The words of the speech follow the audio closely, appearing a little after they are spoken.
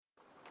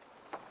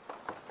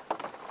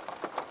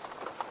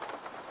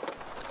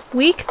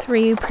Week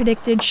 3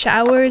 predicted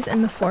showers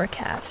in the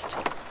forecast.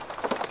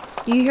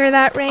 You hear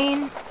that,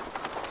 rain?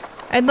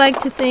 I'd like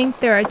to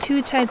think there are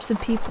two types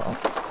of people.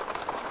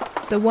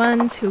 The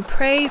ones who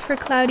pray for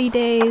cloudy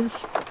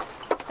days,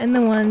 and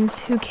the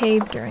ones who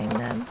cave during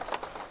them.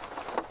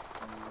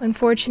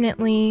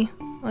 Unfortunately,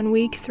 on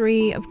week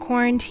 3 of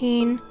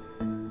quarantine,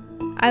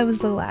 I was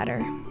the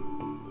latter.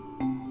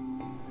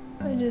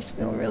 I just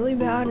feel really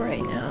bad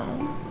right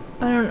now.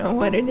 I don't know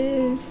what it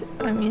is.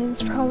 I mean,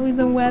 it's probably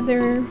the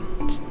weather.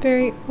 It's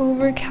very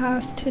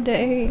overcast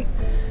today.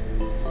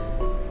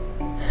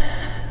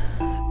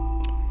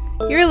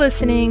 You're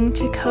listening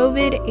to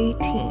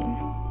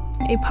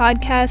COVID-18, a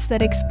podcast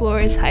that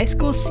explores high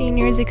school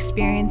seniors'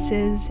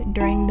 experiences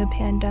during the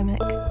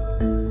pandemic.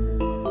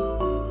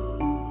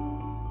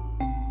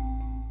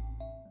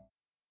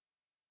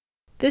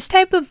 This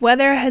type of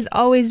weather has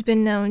always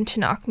been known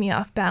to knock me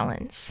off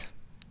balance,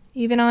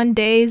 even on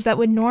days that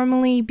would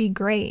normally be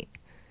great.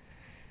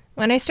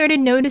 When I started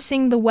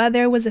noticing the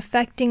weather was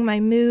affecting my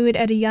mood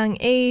at a young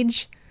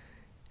age,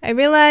 I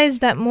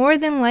realized that more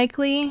than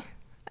likely,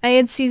 I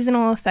had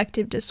seasonal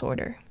affective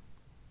disorder,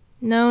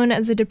 known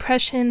as a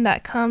depression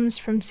that comes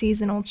from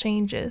seasonal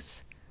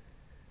changes.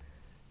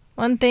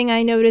 One thing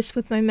I noticed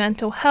with my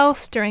mental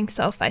health during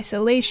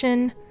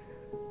self-isolation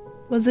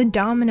was the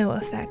domino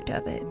effect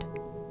of it.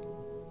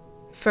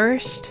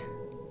 First,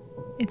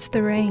 it's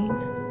the rain.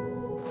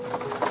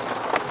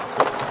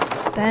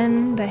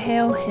 Then the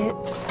hail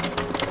hits.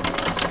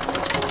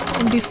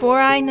 And before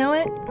I know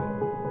it,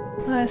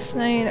 last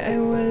night I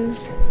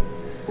was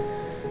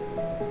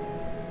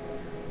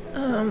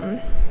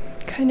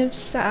kind of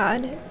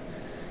sad,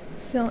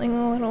 feeling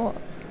a little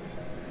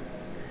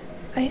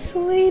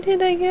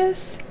isolated, I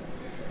guess,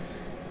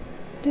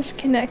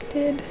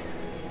 disconnected.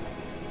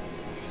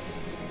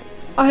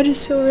 I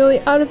just feel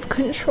really out of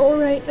control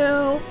right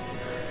now.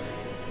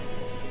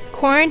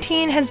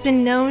 Quarantine has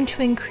been known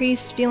to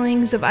increase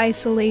feelings of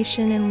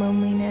isolation and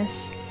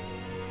loneliness.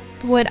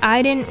 But what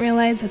I didn't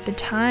realize at the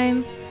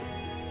time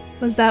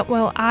was that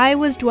while I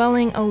was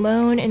dwelling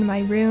alone in my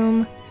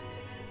room,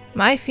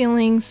 my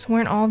feelings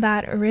weren't all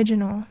that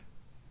original.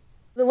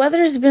 The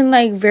weather's been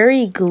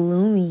very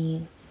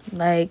gloomy.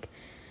 It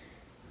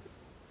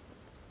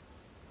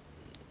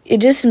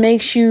just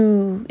makes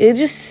you,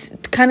 it's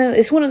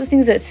one of those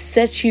things that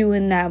sets you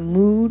in that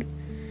mood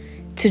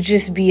to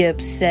just be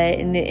upset,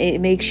 and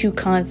it makes you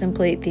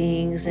contemplate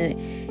things.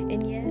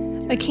 And yes.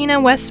 Akina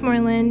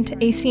Westmoreland,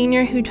 a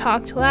senior who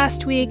talked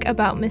last week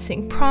about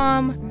missing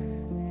prom,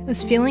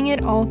 was feeling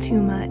it all too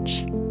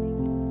much.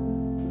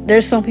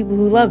 There's some people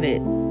who love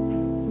it,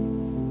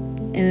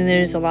 and then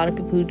there's a lot of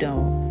people who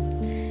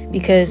don't,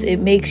 because it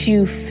makes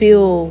you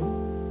feel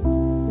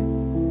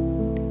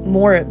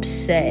more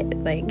upset.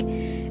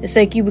 It's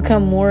like you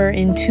become more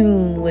in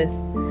tune with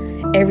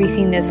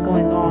everything that's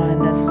going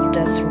on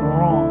that's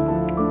wrong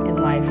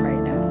in life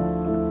right now.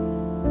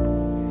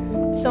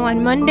 So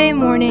on Monday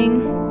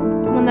morning,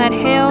 when that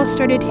hail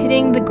started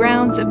hitting the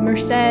grounds of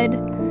Merced,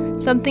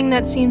 something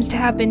that seems to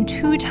happen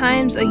 2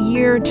 times a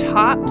year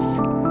tops,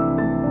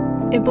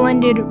 it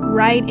blended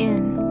right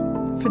in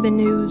for the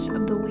news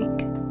of the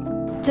week.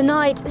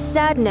 Tonight,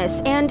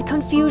 sadness and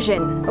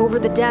confusion over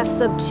the deaths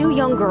of 2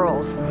 young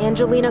girls,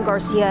 Angelina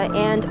Garcia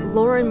and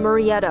Lauren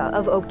Murrieta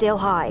of Oakdale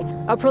High.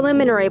 A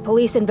preliminary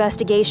police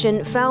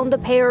investigation found the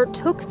pair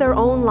took their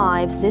own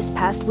lives this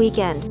past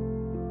weekend.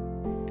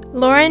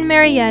 Lauren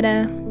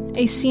Murrieta,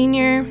 a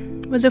senior,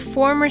 was a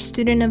former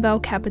student of El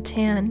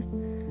Capitan.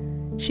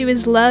 She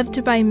was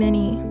loved by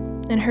many,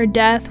 and her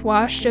death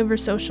washed over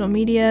social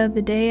media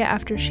the day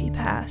after she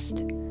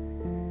passed.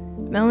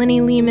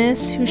 Melanie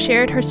Lemus, who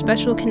shared her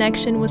special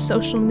connection with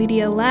social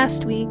media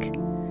last week,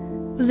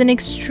 was an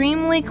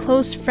extremely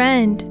close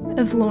friend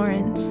of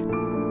Lauren's,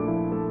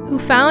 who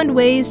found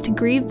ways to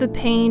grieve the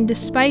pain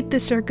despite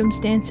the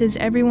circumstances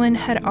everyone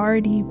had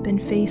already been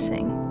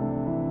facing.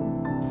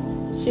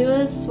 She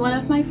was one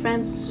of my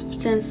friends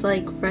since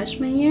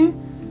freshman year,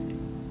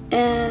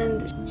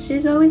 and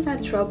she's always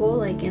had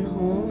trouble in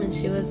home, and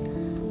she was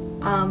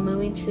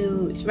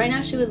right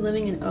now she was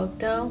living in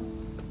Oakdale.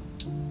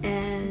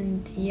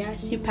 And yeah,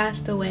 she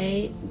passed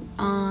away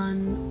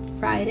on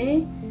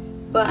Friday,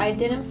 but I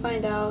didn't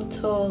find out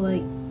till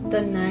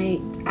the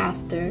night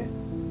after,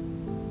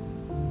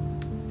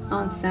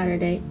 on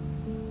Saturday.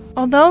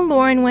 Although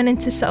Lauren went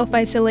into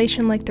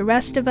self-isolation like the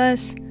rest of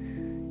us,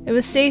 it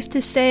was safe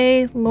to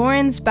say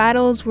Lauren's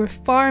battles were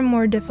far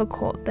more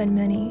difficult than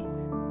many.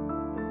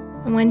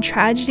 And when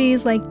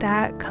tragedies like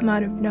that come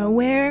out of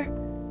nowhere,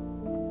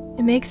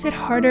 it makes it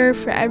harder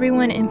for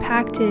everyone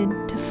impacted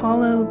to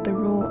follow the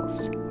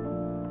rules.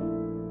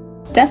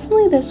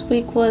 Definitely this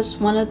week was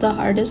one of the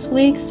hardest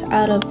weeks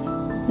out of,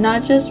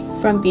 not just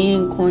from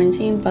being in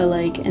quarantine, but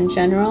in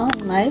general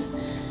in life.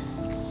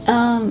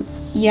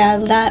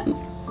 That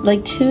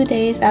 2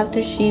 days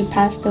after she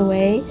passed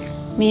away,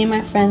 me and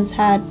my friends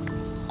had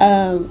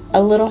a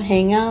little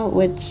hangout,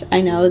 which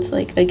I know it's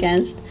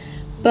against,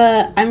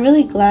 but I'm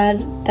really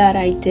glad that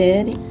I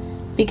did,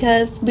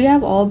 because we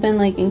have all been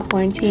like in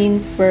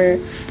quarantine for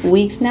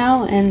weeks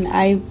now, and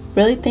I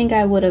really think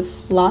I would have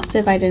lost it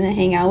if I didn't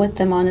hang out with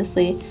them,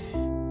 honestly.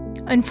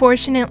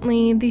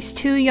 Unfortunately, these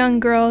 2 young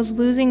girls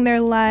losing their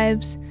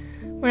lives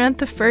were not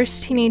the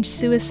first teenage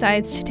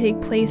suicides to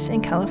take place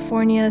in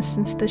California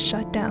since the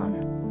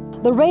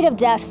shutdown. The rate of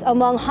deaths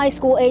among high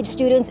school age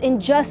students in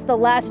just the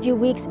last few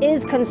weeks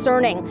is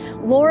concerning.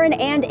 Lauren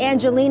and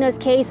Angelina's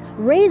case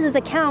raises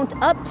the count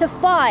up to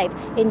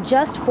 5 in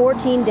just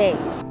 14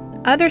 days.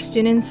 Other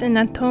students in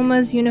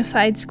Natomas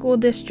Unified School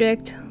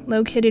District,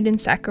 located in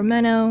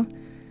Sacramento,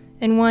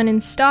 and one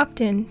in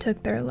Stockton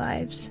took their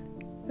lives,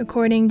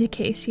 according to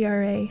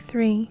KCRA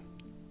 3.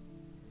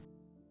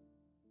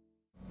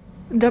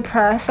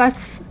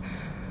 Depressed,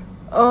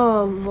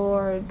 oh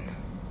Lord.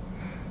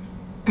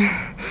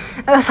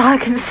 That's all I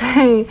can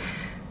say.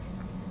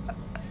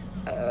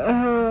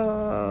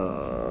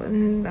 Oh,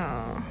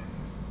 no.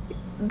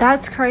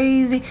 That's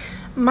crazy.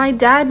 My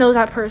dad knows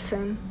that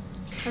person.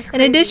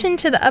 In addition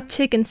to the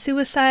uptick in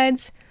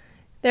suicides,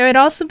 there had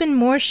also been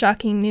more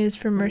shocking news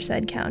from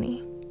Merced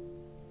County.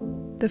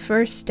 The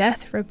first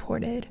death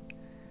reported,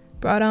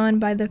 brought on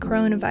by the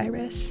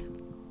coronavirus.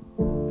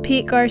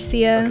 Pete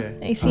Garcia,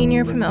 a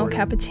senior from El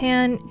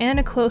Capitan and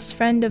a close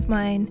friend of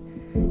mine,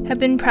 had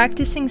been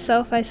practicing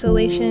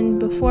self-isolation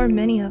before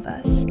many of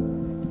us.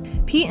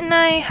 Pete and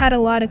I had a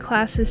lot of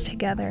classes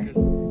together,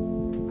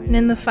 and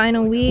in the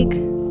final week,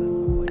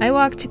 I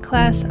walked to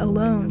class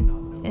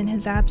alone in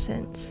his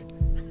absence.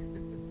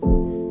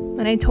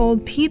 When I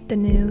told Pete the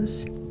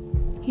news,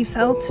 he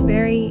felt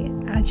very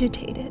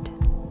agitated.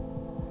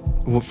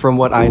 From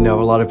what I know,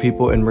 a lot of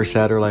people in Merced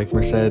are like,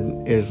 Merced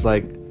is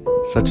like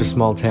such a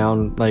small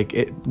town,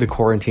 like the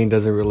quarantine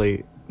doesn't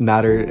really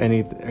matter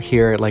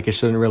here, like it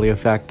shouldn't really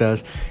affect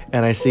us.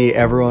 And I see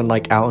everyone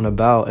like out and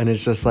about, and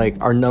it's just like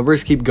our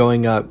numbers keep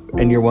going up,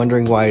 and you're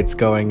wondering why it's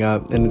going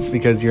up, and it's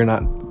because you're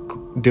not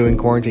doing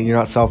quarantine, you're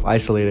not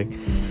self-isolating,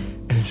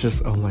 and it's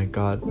just, oh my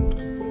god,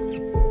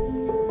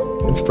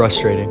 it's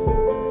frustrating.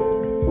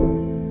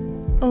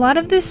 A lot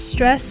of this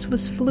stress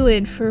was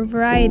fluid for a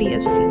variety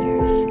of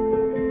seniors.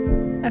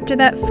 After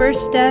that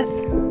first death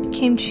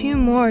came 2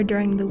 more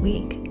during the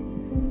week.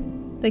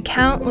 The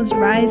count was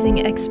rising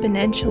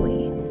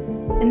exponentially,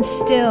 and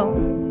still,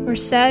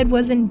 Merced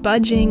wasn't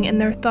budging in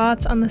their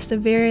thoughts on the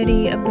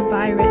severity of the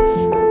virus.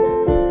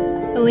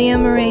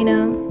 Aaliyah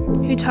Moreno,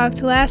 who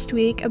talked last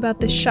week about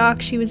the shock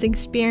she was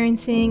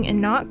experiencing and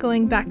not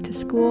going back to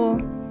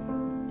school,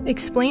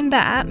 explained the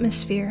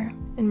atmosphere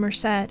in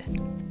Merced.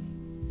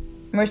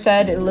 Merced,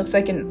 it looks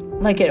like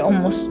it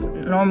almost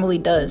normally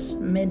does,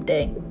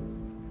 midday.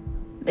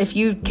 If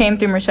you came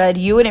through Merced,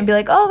 you wouldn't be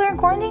like, oh, they're in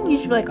quarantine. You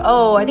should be like,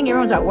 oh, I think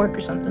everyone's at work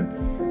or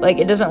something. Like,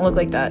 it doesn't look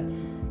like that.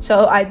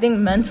 So I think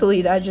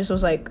mentally that just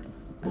was like,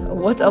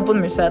 what's up with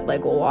Merced?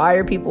 Like, why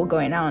are people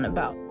going out and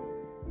about?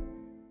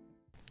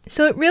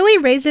 So it really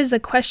raises a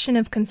question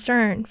of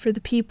concern for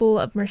the people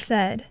of Merced.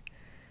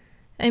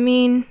 I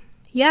mean,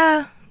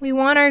 yeah, we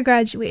want our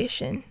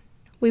graduation.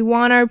 We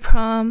want our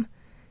prom.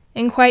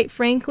 And quite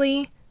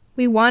frankly,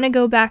 we want to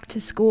go back to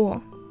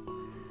school.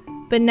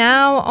 But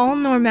now all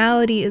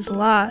normality is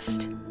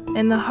lost,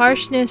 and the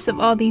harshness of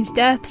all these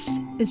deaths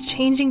is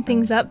changing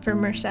things up for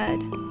Merced.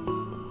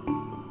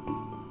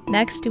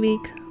 Next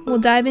week, we'll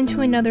dive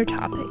into another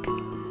topic.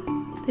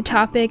 The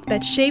topic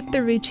that shaped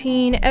the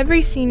routine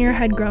every senior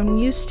had grown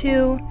used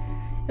to,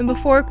 and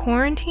before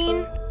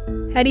quarantine,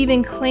 had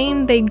even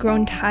claimed they'd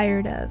grown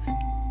tired of.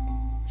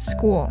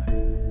 School.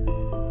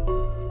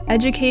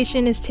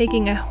 Education is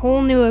taking a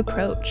whole new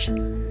approach.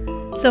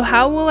 So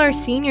how will our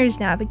seniors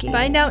navigate?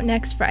 Find out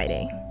next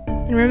Friday.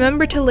 And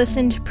remember to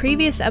listen to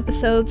previous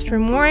episodes for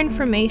more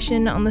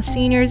information on the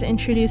seniors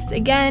introduced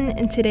again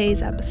in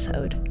today's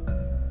episode.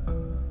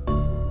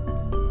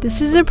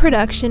 This is a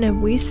production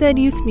of We Said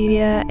Youth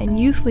Media and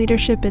Youth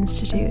Leadership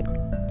Institute.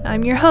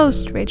 I'm your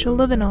host, Rachel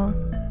Livenall.